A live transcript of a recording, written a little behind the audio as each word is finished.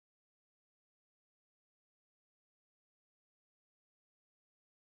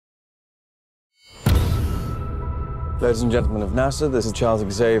Ladies and gentlemen of NASA, this is Charles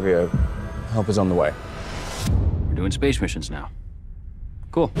Xavier. Help is on the way. We're doing space missions now.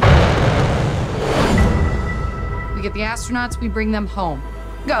 Cool. We get the astronauts, we bring them home.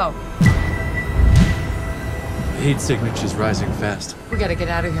 Go. Heat signature's rising fast. We gotta get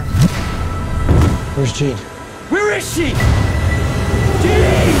out of here. Where's Jean? Where is she?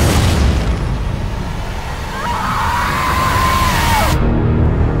 Jean!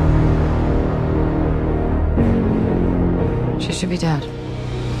 She should be dead.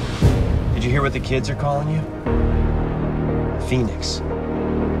 Did you hear what the kids are calling you? Phoenix.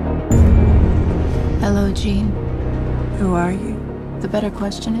 Hello, Jean. Who are you? The better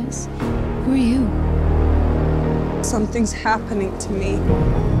question is, who are you? Something's happening to me.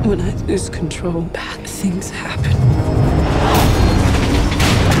 When I lose control, bad things happen.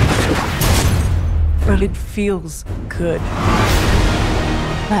 But it feels good.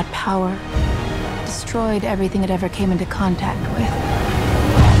 That power destroyed everything it ever came into contact with.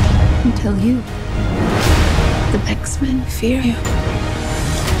 Until you. The X-Men fear you.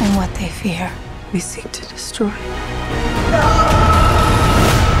 And what they fear, We seek to destroy.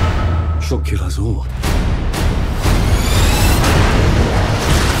 She'll kill us all.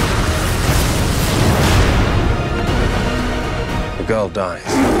 The girl dies.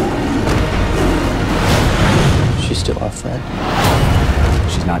 She's still our friend.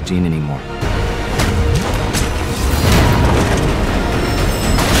 She's not Jean anymore.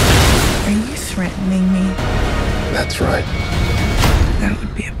 Are you threatening me? That's right. That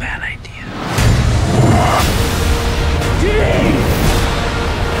would be